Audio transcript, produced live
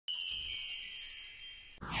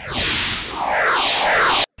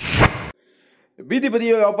ಬೀದಿ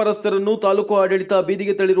ಬದಿಯ ವ್ಯಾಪಾರಸ್ಥರನ್ನು ತಾಲೂಕು ಆಡಳಿತ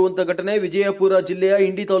ಬೀದಿಗೆ ತಳ್ಳಿರುವಂತಹ ಘಟನೆ ವಿಜಯಪುರ ಜಿಲ್ಲೆಯ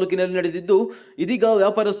ಇಂಡಿ ತಾಲೂಕಿನಲ್ಲಿ ನಡೆದಿದ್ದು, ಇದೀಗ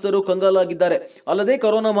ವ್ಯಾಪಾರಸ್ಥರು ಕಂಗಾಲಾಗಿದ್ದಾರೆ. ಅಲ್ಲದೆ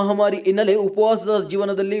ಕೊರೋನಾ ಮಹಾಮಾರಿ ಹಿನ್ನೆಲೆ ಉಪವಾಸದ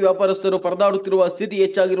ಜೀವನದಲ್ಲಿ ವ್ಯಾಪಾರಸ್ಥರು ಪರದಾಡುತ್ತಿರುವ ಸ್ಥಿತಿ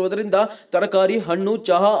ಹೆಚ್ಚಾಗಿರುವುದರಿಂದ ತರಕಾರಿ, ಹಣ್ಣು,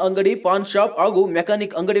 ಚಹಾ ಅಂಗಡಿ, ಪಾನ್ ಶಾಪ್ ಹಾಗೂ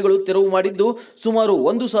ಮೆಕ್ಯಾನಿಕ್ ಅಂಗಡಿಗಳು ತೆರವು ಮಾಡಿದ್ದು, ಸುಮಾರು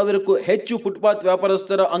 1,000ಕ್ಕೂ ಹೆಚ್ಚು ಫುಟ್ಪಾತ್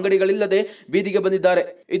ವ್ಯಾಪಾರಸ್ಥರ ಅಂಗಡಿಗಳಿಲ್ಲದೆ ಬೀದಿಗೆ ಬಂದಿದ್ದಾರೆ.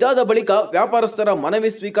 ಇದಾದ ಬಳಿಕ ವ್ಯಾಪಾರಸ್ಥರ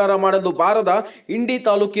ಮನವಿ ಸ್ವೀಕಾರ ಮಾಡಲು ಬಾರದ ಇಂಡಿ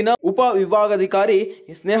ತಾಲೂಕಿನ ಉಪ ವಿಭಾಗಾಧಿಕಾರಿ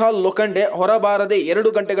ಸ್ನೇಹಲ್ ಲೋಖಂಡೆ ಹೊರಬಾರದೆ 2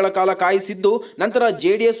 ಗಂಟೆಗಳ ಕಾಲ ಕಾಯಿಸಿದ್ದು, ನಂತರ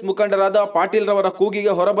ಜೆಡಿಎಸ್ ಮುಖಂಡರಾದ ಪಾಟೀಲ್ ರವರ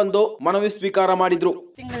ಕೂಗಿಗೆ ಹೊರಬಂದು ಮನವಿ ಸ್ವೀಕಾರ ಮಾಡಿದ್ರು.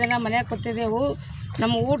 ತಿಂಗಳ ಮನೆಯಾಗ ಕೂತಿದ್ದೆವು,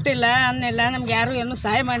 ನಮ್ಮ ಊಟ ಇಲ್ಲ, ಅನ್ನಿಲ್ಲ, ನಮ್ಗೆ ಯಾರು ಏನು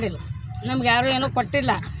ಸಹಾಯ ಮಾಡಿಲ್ಲ, ನಮ್ಗೆ ಯಾರು ಏನು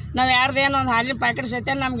ಕೊಟ್ಟಿಲ್ಲ. ನಾವು ಯಾರ್ದೇನೋ ಒಂದು ಹಾಲಿನ ಪ್ಯಾಕೆಟ್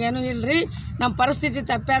ಸಹಿತ ನಮ್ಗೇನು ಇಲ್ಲರಿ. ನಮ್ಮ ಪರಿಸ್ಥಿತಿ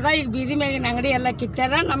ತಪ್ಪ್ಯದ. ಈಗ ಬೀದಿ ಮೇಗಿನ ಅಂಗಡಿ ಎಲ್ಲ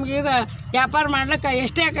ಕಿತ್ತಾರ. ನಮ್ಗೀಗ ವ್ಯಾಪಾರ ಮಾಡ್ಲಿಕ್ಕೆ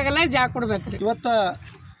ಎಷ್ಟೇ ಆಕಾಗಲ್ಲ, ಜಾಗ ಕೊಡ್ಬೇಕು ರೀ. ಇವತ್ತು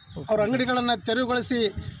ಅವ್ರ ಅಂಗಡಿಗಳನ್ನು ತೆರವುಗೊಳಿಸಿ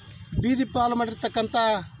ಬೀದಿ ಪಾಲು ಮಾಡಿರ್ತಕ್ಕಂಥ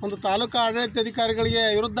ಒಂದು ತಾಲೂಕು ಆಡಳಿತಾಧಿಕಾರಿಗಳಿಗೆ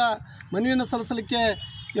ವಿರುದ್ಧ ಮನವಿಯನ್ನು ಸಲ್ಲಿಸಲಿಕ್ಕೆ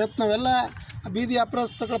ಇವತ್ತು ನಾವೆಲ್ಲ ಬೀದಿ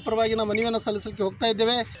ವ್ಯಾಪಾರಸ್ಥಗಳ ಪರವಾಗಿ ನಾವು ಮನವಿಯನ್ನು ಸಲ್ಲಿಸಲಿಕ್ಕೆ ಹೋಗ್ತಾ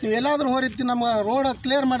ಇದ್ದೇವೆ. ನೀವು ಎಲ್ಲಾದರೂ ಹೋರಿತಿ ನಮ್ಮ ರೋಡ್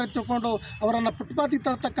ಕ್ಲಿಯರ್ ಮಾಡಿ ತಿಳ್ಕೊಂಡು ಅವರನ್ನು ಫುಟ್ಪಾತಿಗೆ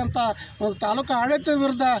ತರ್ತಕ್ಕಂಥ ಒಂದು ತಾಲೂಕು ಆಡಳಿತದ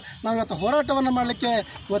ವಿರುದ್ಧ ನಾವು ಇವತ್ತು ಹೋರಾಟವನ್ನು ಮಾಡಲಿಕ್ಕೆ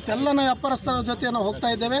ಇವತ್ತೆಲ್ಲ ನಾವು ವ್ಯಾಪಾರಸ್ಥರ ಜೊತೆ ನಾವು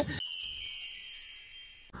ಹೋಗ್ತಾ ಇದ್ದೇವೆ.